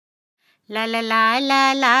ला ला ला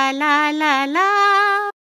ला ला ला ला ला।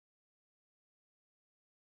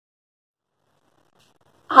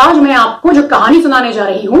 आज मैं आपको जो कहानी सुनाने जा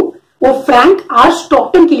रही हूं वो फ्रैंक आर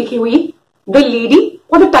स्टॉकटन की लिखी हुई द लेडी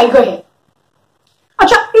और द टाइगर है।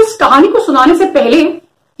 अच्छा, इस कहानी को सुनाने से पहले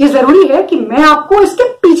ये जरूरी है कि मैं आपको इसके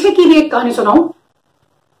पीछे की भी एक कहानी सुनाऊं।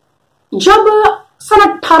 जब सन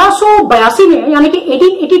 1882 में यानी कि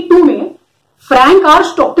 1882 में फ्रैंक आर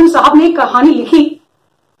स्टॉकटन साहब ने कहानी लिखी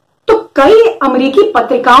तो कई अमेरिकी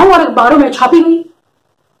पत्रिकाओं और अखबारों में छापी गई।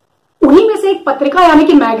 उन्हीं में से एक पत्रिका यानी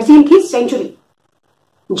कि मैगजीन थी सेंचुरी।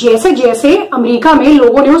 जैसे जैसे अमेरिका में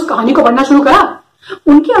लोगों ने उस कहानी को पढ़ना शुरू करा,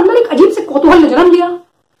 उनके अंदर एक अजीब से कौतूहल जन्म लिया।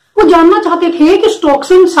 वो जानना चाहते थे कि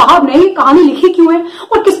स्टॉकटन साहब ने कहानी लिखी क्यों है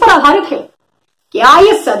और किस पर आधारित है। क्या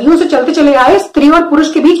ये सदियों से चलते चले आए स्त्री और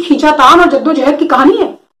पुरुष के बीच खींचातान और जद्दोजहद की कहानी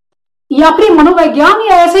है, या फिर मनोविज्ञान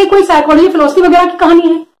या ऐसे ही कोई साइकोलॉजी फिलोसफी वगैरह की कहानी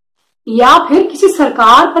है, या फिर किसी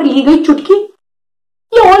सरकार पर ली गई चुटकी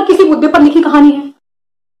या और किसी मुद्दे पर लिखी कहानी है।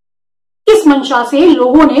 इस मंशा से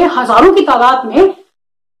लोगों ने हजारों की तादाद में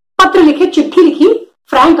पत्र लिखे, चिट्ठी लिखी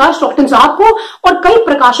फ्रैंक आर स्टॉकटन साहब को और कई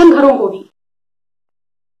प्रकाशन घरों को भी,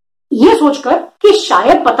 यह सोचकर कि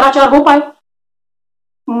शायद पत्राचार हो पाए।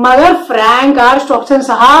 मगर फ्रैंक आर स्टॉकटन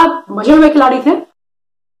साहब मजे हुए खिलाड़ी थे।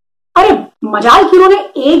 अरे मजाल कि उन्होंने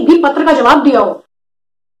एक भी पत्र का जवाब दिया हो।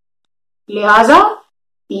 लिहाजा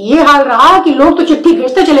ये हाल रहा कि लोग तो चिट्ठी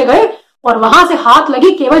भेजते चले गए और वहां से हाथ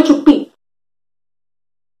लगी केवल चुप्पी,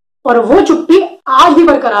 और वो चुप्पी आज भी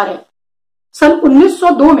बरकरार है। सन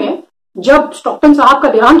 1902 में जब स्टॉकटन साहब का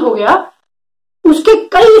देहांत हो गया, उसके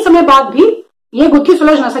कई समय बाद भी यह गुत्थी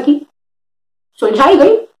सुलझ ना सकी। सुलझाई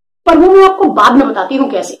गई, पर वो मैं आपको बाद में बताती हूं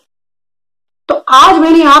कैसे। तो आज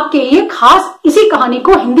मैंने आपके लिए खास इसी कहानी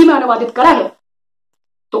को हिंदी में अनुवादित करा है।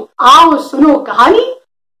 तो आओ सुनो कहानी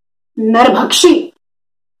नरभक्षी।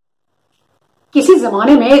 किसी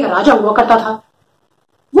जमाने में एक राजा हुआ करता था।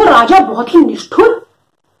 वो राजा बहुत ही निष्ठुर,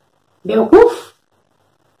 बेवकूफ,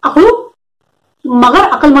 अकड़ू मगर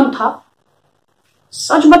अकलमंद था।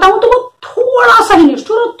 सच बताऊं तो वो थोड़ा सा ही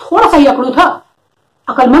निष्ठुर और थोड़ा सा ही अकड़ू था।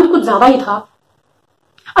 अकलमंद कुछ ज्यादा ही था।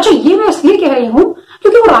 अच्छा, ये मैं इसलिए कह रही हूं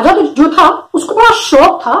क्योंकि वो राजा तो जो था उसको बड़ा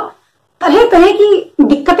शौक था तरह तरह की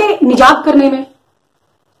दिक्कतें निजात करने में,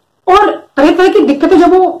 और तरह तरह की दिक्कतें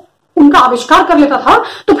जब वो उनका आविष्कार कर लेता था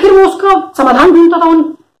तो फिर वो उसका समाधान ढूंढता था,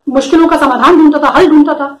 उन मुश्किलों का समाधान ढूंढता था, हल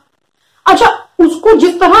ढूंढता था। अच्छा, उसको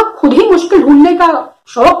जिस तरह खुद ही मुश्किल ढूंढने का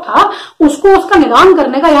शौक था, उसको उसका निदान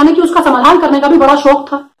करने का यानी कि उसका समाधान करने का भी बड़ा शौक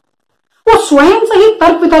था। वो स्वयं से ही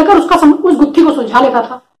तर्क वितर्क कर उस गुत्थी को सुलझा लेता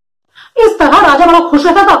था। इस तरह राजा बड़ा खुश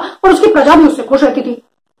रहता था और उसकी प्रजा भी उससे खुश रहती थी।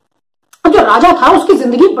 अब जो राजा था उसकी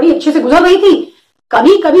जिंदगी बड़ी अच्छे से गुजर रही थी।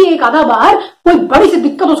 कभी कभी एक आधा बार कोई बड़ी सी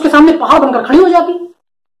दिक्कत उसके सामने पहाड़ बनकर खड़ी हो जाती।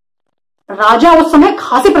 राजा उस समय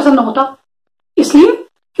खासे प्रसन्न होता, इसलिए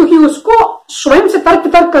क्योंकि उसको स्वयं से तर्क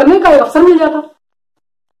वितर्क करने का एक अवसर मिल जाता।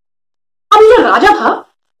 अब जो राजा था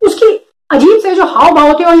उसकी अजीब से जो हाव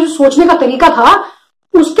भाव थे और जो सोचने का तरीका था,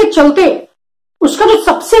 उसके चलते उसका जो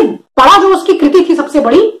सबसे बड़ा जो उसकी कृति थी, सबसे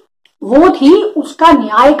बड़ी, वो थी उसका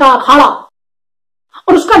न्याय का अखाड़ा।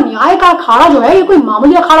 और उसका न्याय का अखाड़ा जो है ये कोई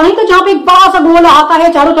मामूली अखाड़ा नहीं था जहां पे एक बड़ा सा गोल आता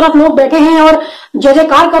है, चारों तरफ लोग बैठे हैं और जय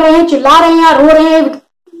जयकार कर रहे हैं, चिल्ला रहे हैं या रो रहे हैं,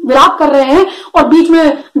 विलाप कर रहे हैं, और बीच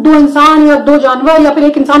में दो इंसान या दो जानवर या फिर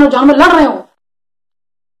एक इंसान और जानवर लड़ रहे हो।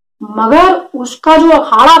 मगर उसका जो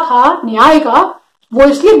अखाड़ा था न्याय का, वो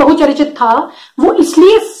इसलिए बहुचर्चित था, वो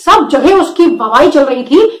इसलिए सब जगह उसकी वाहवाही चल रही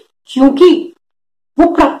थी क्योंकि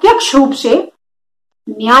वो प्रत्यक्ष रूप से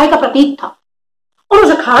न्याय का प्रतीक था। और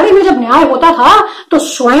उस अखाड़े में जब न्याय होता था तो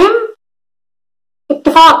स्वयं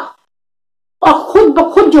इत्तेफाक और खुद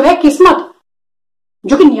ब खुद जो है किस्मत,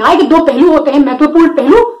 जो कि न्याय के दो पहलू होते हैं, महत्वपूर्ण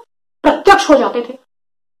पहलू, प्रत्यक्ष हो जाते थे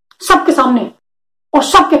सबके सामने, और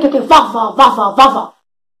सब कहते थे वाह वाह वाह वाह वाह वाह।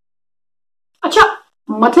 अच्छा,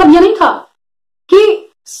 मतलब यह नहीं था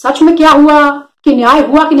कि सच में क्या हुआ, कि न्याय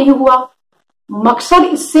हुआ कि नहीं हुआ। मकसद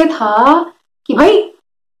इससे था कि भाई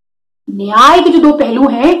न्याय के जो दो पहलू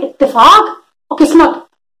हैं, इत्तेफाक और किस्मत,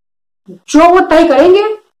 जो वो तय करेंगे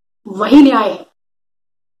वही न्याय है।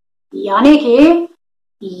 यानी कि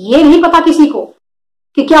ये नहीं पता किसी को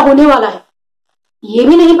कि क्या होने वाला है, ये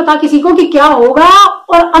भी नहीं पता किसी को कि क्या होगा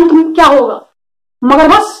और अंत में क्या होगा, मगर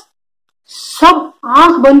बस सब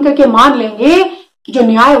आंख बंद करके मान लेंगे कि जो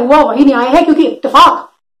न्याय हुआ वही न्याय है, क्योंकि इत्तेफाक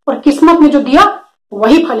और किस्मत ने जो दिया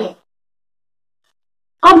वही फल है।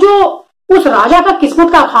 अब जो उस राजा का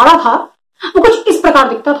किस्मत का अखाड़ा था वो कुछ इस प्रकार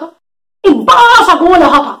दिखता था। एक बड़ा सा गोल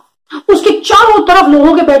रहा था, उसके चारों तरफ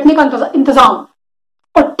लोगों के बैठने का इंतजाम,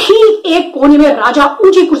 और ठीक एक कोने में राजा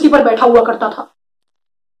ऊंची कुर्सी पर बैठा हुआ करता था।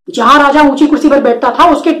 जहां राजा ऊंची कुर्सी पर बैठता था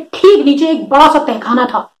उसके ठीक नीचे एक बड़ा सा तहखाना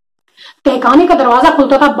था, तहखाने का दरवाजा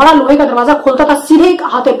खुलता था, बड़ा लोहे का दरवाजा खुलता था सीधे एक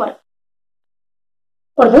हाथे पर,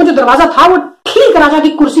 और वो जो दरवाजा था वो ठीक राजा की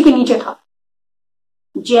कुर्सी के नीचे था।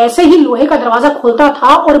 जैसे ही लोहे का दरवाजा खुलता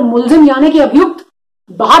था और मुलजिम यानी कि अभियुक्त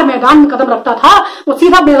बाहर मैदान में कदम रखता था, वो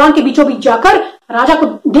सीधा मैदान के बीचों बीच जाकर राजा को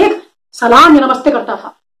देख सलाम या नमस्ते करता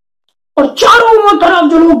था, और चारों तरफ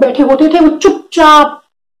जो लोग बैठे होते थे वो चुपचाप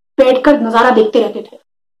बैठकर नजारा देखते रहते थे,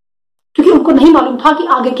 क्योंकि उनको नहीं मालूम था कि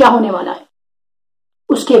आगे क्या होने वाला है।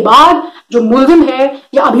 उसके बाद जो मुलजिम है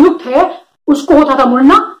या अभियुक्त है उसको होता था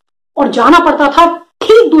मुड़ना और जाना पड़ता था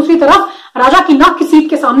ठीक दूसरी तरफ, राजा की नाक की सीट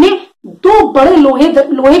के सामने दो बड़े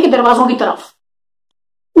लोहे के दरवाजों की तरफ।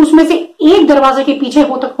 उसमें से एक दरवाजे के पीछे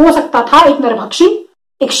हो सकता था एक नरभक्षी,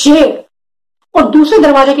 एक शेर, और दूसरे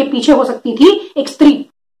दरवाजे के पीछे हो सकती थी एक स्त्री,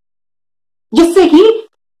 जिससे कि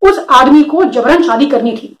उस आदमी को जबरन शादी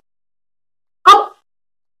करनी थी। अब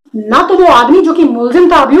ना तो वो आदमी जो कि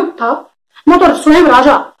मुलजिम था, अभियुक्त था, ना तो स्वयं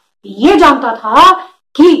राजा ये जानता था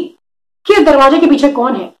कि किस दरवाजे के पीछे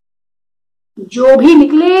कौन है। जो भी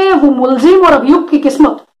निकले वो मुलजिम और अभियुक्त की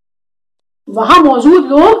किस्मत। वहां मौजूद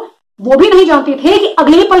लोग वो भी नहीं जानते थे कि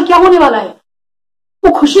अगले ही पल क्या होने वाला है।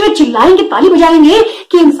 वो खुशी में चिल्लाएंगे, ताली बजाएंगे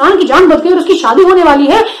कि इंसान की जान बच गई और उसकी शादी होने वाली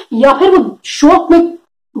है, या फिर वो शोक में,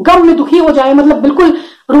 गम में दुखी हो जाए, मतलब बिल्कुल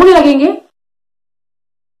रोने लगेंगे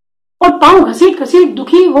और पांव घसीट घसीट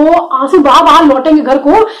दुखी हो आंसू बहा बहा लौटेंगे घर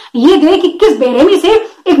को, ये देख कि किस बेरहमी से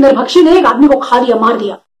एक नरभक्षी ने एक आदमी को खा दिया, मार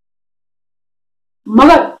दिया।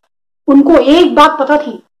 मगर उनको एक बात पता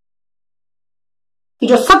थी कि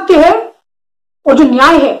जो सत्य है और जो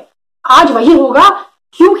न्याय है आज वही होगा,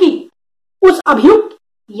 क्योंकि उस अभियुक्त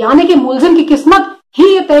यानी कि मुलजिम की किस्मत ही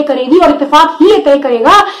ये तय करेगी और इत्तेफाक ही ये तय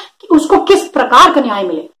करेगा कि उसको किस प्रकार का न्याय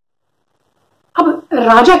मिले। अब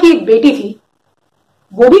राजा की एक बेटी थी,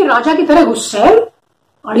 वो भी राजा की तरह गुस्सैल,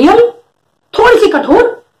 अड़ियल, थोड़ी सी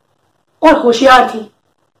कठोर और होशियार थी।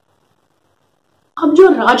 अब जो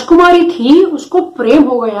राजकुमारी थी उसको प्रेम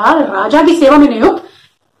हो गया राजा की सेवा में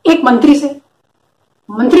नियुक्त एक मंत्री से।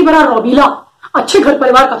 मंत्री बड़ा रौबीला, अच्छे घर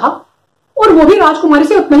परिवार का था, और वो भी राजकुमारी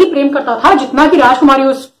से उतना ही प्रेम करता था जितना कि राजकुमारी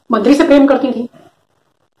उस मंत्री से प्रेम करती थी।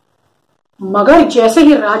 मगर जैसे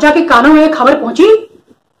ही राजा के कानों में खबर पहुंची,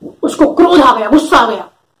 उसको क्रोध आ गया, गुस्सा आ गया,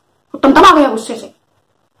 वो तमतमा गया गुस्से से,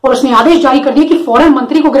 और उसने आदेश जारी कर दिया कि फौरन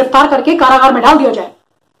मंत्री को गिरफ्तार करके कारागार में डाल दिया जाए।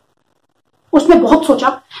 उसने बहुत सोचा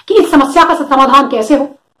कि इस समस्या का समाधान कैसे हो,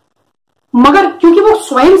 मगर क्योंकि वो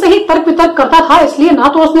स्वयं से ही तर्क वितर्क करता था, इसलिए ना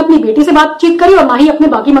तो उसने अपनी बेटी से बातचीत करी और ना ही अपने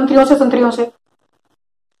बाकी मंत्रियों से संतरियों से।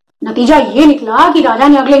 नतीजा ये निकला कि राजा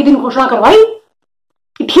ने अगले ही दिन घोषणा करवाई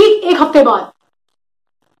कि ठीक एक हफ्ते बाद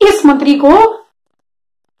इस मंत्री को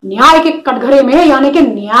न्याय के कटघरे में यानी कि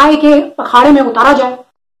न्याय के अखाड़े में उतारा जाए।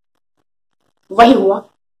 वही हुआ।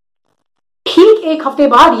 ठीक एक हफ्ते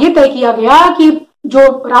बाद यह तय किया गया कि जो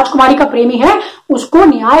राजकुमारी का प्रेमी है उसको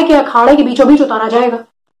न्याय के अखाड़े के बीचों बीच उतारा जाएगा।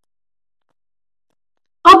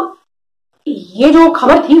 अब ये जो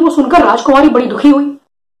खबर थी वो सुनकर राजकुमारी बड़ी दुखी हुई।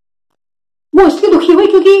 वो इसलिए दुखी हुई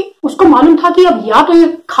क्योंकि उसको मालूम था कि अब या तो ये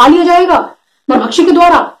खा लिया जाएगा नरभक्षी के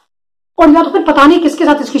द्वारा, और या तो फिर पता नहीं किसके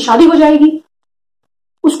साथ इसकी शादी हो जाएगी।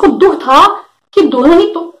 उसको दुख था कि दोनों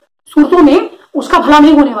ही तो सूरतों में उसका भला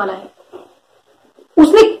नहीं होने वाला है।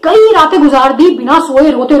 उसने कई रातें गुजार दी बिना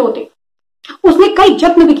सोए, रोते रोते। उसने कई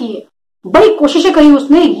जत्न भी किए, बड़ी कोशिशें करी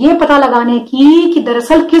उसने ये पता लगाने की कि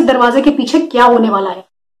दरअसल किस दरवाजे के पीछे क्या होने वाला है।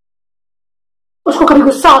 उसको कभी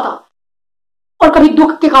गुस्सा आता और कभी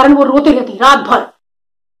दुख के कारण वो रोते रहती रात भर।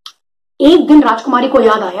 एक दिन राजकुमारी को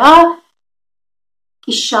याद आया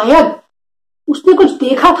कि शायद उसने कुछ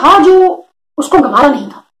देखा था जो उसको गंवारा नहीं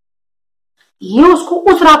था। ये उसको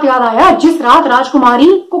उस रात याद आया जिस रात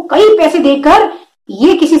राजकुमारी को कई पैसे देकर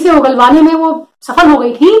ये किसी से उगलवाने में वो सफल हो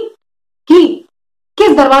गई थी कि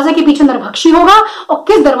किस दरवाजे के पीछे नरभक्षी होगा और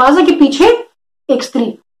किस दरवाजे के पीछे एक स्त्री।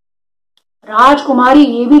 राजकुमारी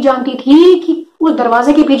ये भी जानती थी कि उस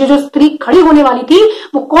दरवाजे के पीछे जो स्त्री खड़ी होने वाली थी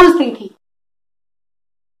वो कौन स्त्री थी।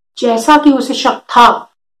 जैसा कि उसे शक था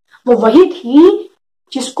वो वही थी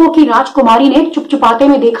जिसको कि राजकुमारी ने चुपचुपाते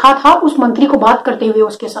में देखा था उस मंत्री को बात करते हुए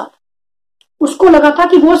उसके साथ। उसको लगा था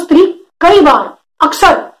कि वो स्त्री कई बार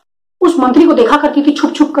अक्सर उस मंत्री को देखा करती थी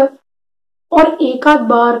छुप छुप कर, और एक आध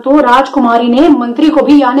बार तो राजकुमारी ने मंत्री को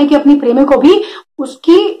भी यानी कि अपनी प्रेमी को भी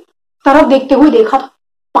उसकी तरफ देखते हुए देखा था,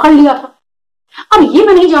 पकड़ लिया था। अब ये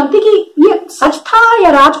मैं नहीं जानती कि ये सच था या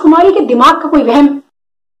राजकुमारी के दिमाग का कोई वहम,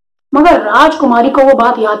 मगर राजकुमारी को वो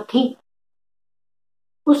बात याद थी।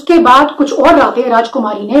 उसके बाद कुछ और रातें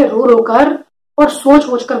राजकुमारी ने रो रो कर और सोच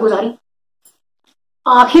सोच कर गुजारी।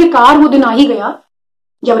 आखिरकार वो दिन आ ही गया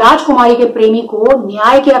जब राजकुमारी के प्रेमी को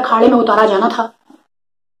न्याय के अखाड़े में उतारा जाना था।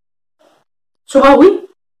 सुबह हुई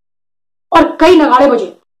और कई नगाड़े बजे।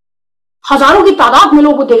 हजारों की तादाद में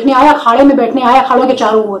लोग वो देखने आया, अखाड़े में बैठने आया, अखाड़ों के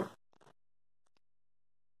चारों ओर।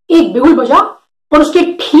 एक बिगुल बजा और उसके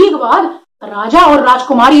ठीक बाद राजा और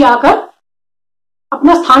राजकुमारी आकर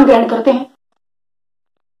अपना स्थान ग्रहण करते हैं।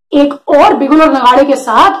 एक और बिगुल और नगाड़े के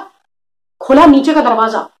साथ खुला नीचे का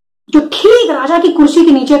दरवाजा, जो ठीक राजा की कुर्सी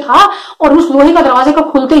के नीचे था, और उस लोहे का दरवाजे को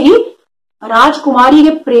खुलते ही राजकुमारी के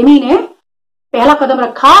प्रेमी ने पहला कदम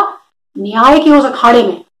रखा न्याय के उस अखाड़े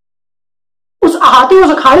में। उस अहाते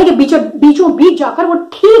उस अखाड़े के बीचों बीच जाकर वो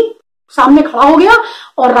ठीक सामने खड़ा हो गया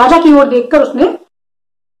और राजा की ओर देखकर उसने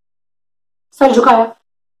सर झुकाया।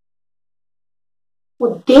 वो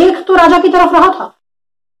देख तो राजा की तरफ रहा था,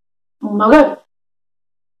 मगर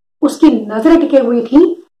उसकी नजरें टिके हुई थी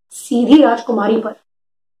सीधी राजकुमारी पर,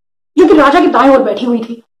 जो कि राजा के दाएं ओर बैठी हुई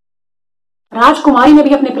थी। राजकुमारी ने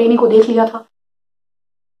भी अपने प्रेमी को देख लिया था।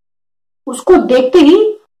 उसको देखते ही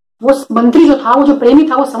वो मंत्री जो था, वो जो प्रेमी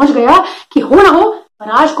था, वो समझ गया कि हो ना हो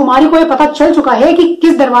राजकुमारी को यह पता चल चुका है कि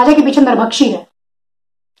किस दरवाजे के पीछे नरभक्षी है,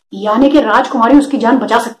 यानी कि राजकुमारी उसकी जान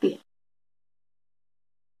बचा सकती है।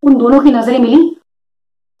 उन दोनों की नजरें मिली।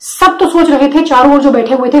 सब तो सोच रहे थे, चारों ओर जो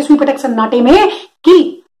बैठे हुए थे सुईपटक सन्नाटे में,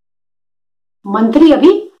 कि मंत्री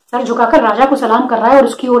अभी सर झुकाकर राजा को सलाम कर रहा है और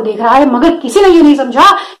उसकी ओर देख रहा है, मगर किसी ने यह नहीं समझा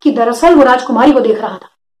कि दरअसल वो राजकुमारी को देख रहा था।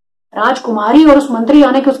 राजकुमारी और उस मंत्री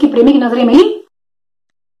आने के उसकी प्रेमी की नजरें मिली,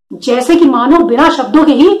 जैसे कि मानो बिना शब्दों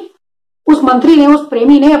के ही उस मंत्री ने, उस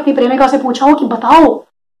प्रेमी ने अपनी प्रेमिका से पूछा हो कि बताओ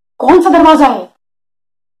कौन सा दरवाजा है।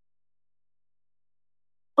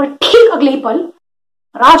 और ठीक अगले ही पल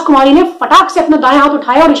राजकुमारी ने फटाक से अपना दायां हाथ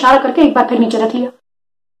उठाया और इशारा करके एक बार फिर नीचे रख लिया।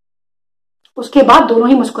 उसके बाद दोनों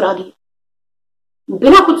ही मुस्कुरा दिए।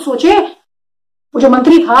 बिना कुछ सोचे वो जो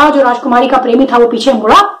मंत्री था, जो राजकुमारी का प्रेमी था, वो पीछे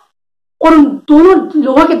मुड़ा और उन दोनों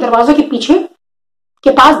लोगों के दरवाजे के पीछे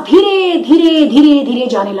के पास धीरे धीरे धीरे धीरे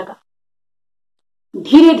जाने लगा।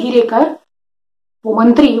 धीरे धीरे कर वो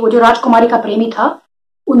मंत्री, वो जो राजकुमारी का प्रेमी था,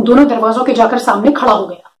 उन दोनों दरवाजों के जाकर सामने खड़ा हो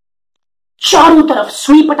गया। चारों तरफ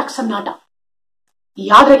सुई पटक सन्नाटा।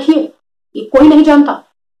 याद रखिए, ये कोई नहीं जानता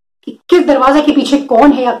कि किस दरवाजे के पीछे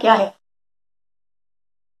कौन है या क्या है।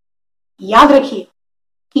 याद रखिए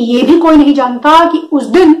कि यह भी कोई नहीं जानता कि उस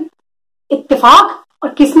दिन इत्तेफाक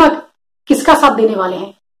और किस्मत किसका साथ देने वाले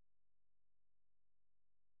हैं।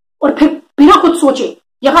 और फिर बिना कुछ सोचे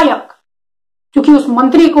यकायक, क्योंकि उस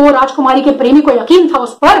मंत्री को, राजकुमारी के प्रेमी को यकीन था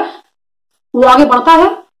उस पर, वो आगे बढ़ता है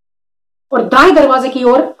और दाएं दरवाजे की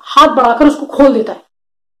ओर हाथ बढ़ाकर उसको खोल देता है।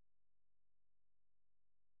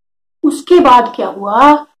 उसके बाद क्या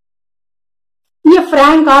हुआ, ये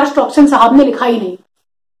फ्रैंक आर स्टॉक्टन साहब ने लिखा ही नहीं,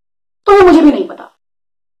 तो ये मुझे भी नहीं पता।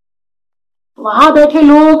 वहां बैठे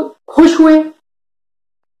लोग खुश हुए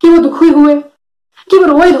कि वो दुखी हुए, कि वो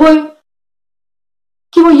रोए धोए,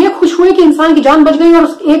 कि वो ये खुश हुए कि इंसान की जान बच गई और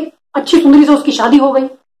एक अच्छी सुंदरी से उसकी शादी हो गई,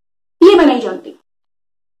 ये मैं नहीं जानती।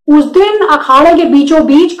 उस दिन अखाड़े के बीचों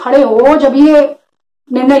बीच खड़े हो जब ये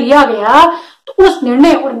निर्णय लिया गया, तो उस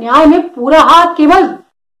निर्णय और न्याय में पूरा हाथ केवल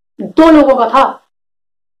दो लोगों का था।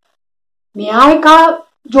 न्याय का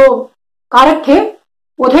जो कारक थे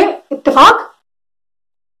वो थे इत्तेफाक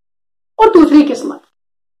और दूसरी किस्मत।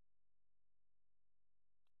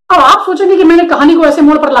 अब आप सोचेंगे कि मैंने कहानी को ऐसे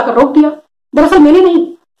मोड़ पर लाकर रोक दिया। दरअसल मैंने नहीं,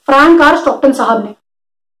 फ्रैंक आर स्टॉक्टन साहब ने।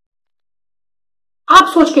 आप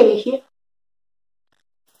सोच के देखिए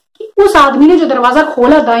कि उस आदमी ने जो दरवाजा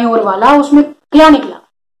खोला दाएं ओर वाला, उसमें क्या निकला,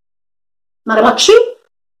 नरभक्षी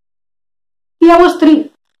या वो स्त्री।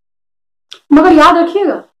 मगर याद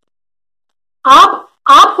रखिएगा,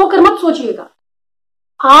 आप होकर मत सोचिएगा,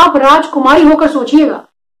 आप राजकुमारी होकर सोचिएगा,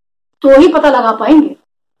 तो ही पता लगा पाएंगे।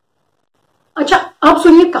 अच्छा, अब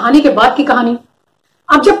सुनिए कहानी के बाद की कहानी।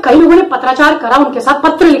 अब जब कई लोगों ने पत्राचार करा, उनके साथ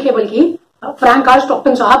पत्र लिखे बल्कि फ्रैंक आर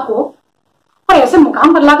स्टॉक्टन साहब को, और ऐसे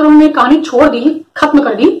मुकाम पर लाकर उन्होंने कहानी छोड़ दी, खत्म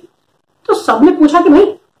कर दी, तो सबने पूछा कि भाई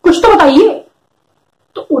कुछ तो बताइए।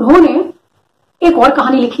 तो उन्होंने एक और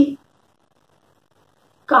कहानी लिखी।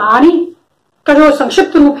 कहानी का जो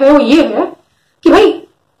संक्षिप्त रूप है वो ये है कि भाई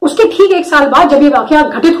उसके ठीक एक साल बाद जब ये वाकया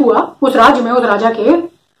घटित हुआ उस राज्य में, उस राजा के,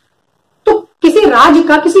 तो किसी राज्य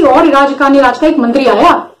का, किसी और राज्य का एक मंत्री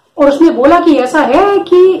आया और उसने बोला कि ऐसा है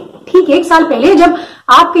कि ठीक एक साल पहले जब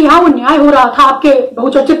आपके यहाँ वो न्याय हो रहा था, आपके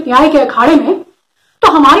बहुचर्चित न्याय के अखाड़े में,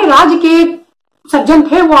 तो हमारे राज्य के सज्जन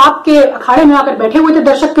थे, वो आपके अखाड़े में आकर बैठे हुए थे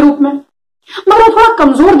दर्शक के रूप में, मगर वो थोड़ा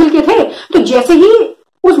कमजोर दिल के थे। तो जैसे ही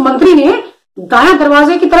उस मंत्री ने दाएं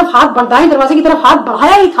दरवाजे की तरफ हाथ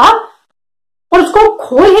बढ़ाया ही था और उसको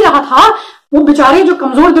खोल ही रहा था, वो बेचारे जो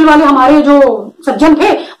कमजोर दिल वाले हमारे जो सज्जन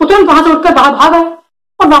थे, वो तुरंत वहां से उठकर बाहर भाग आए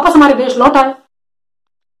और वापस हमारे देश लौट आए।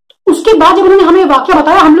 उसके बाद जब उन्होंने हमें वाकया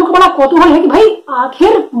बताया, हम लोग को बड़ा कौतूहल है कि भाई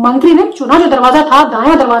आखिर मंत्री ने चुना जो दरवाजा था,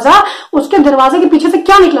 दायां दरवाजा, उसके दरवाजे के पीछे से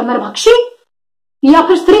क्या निकला, नरभक्षी या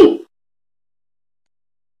फिर स्त्री।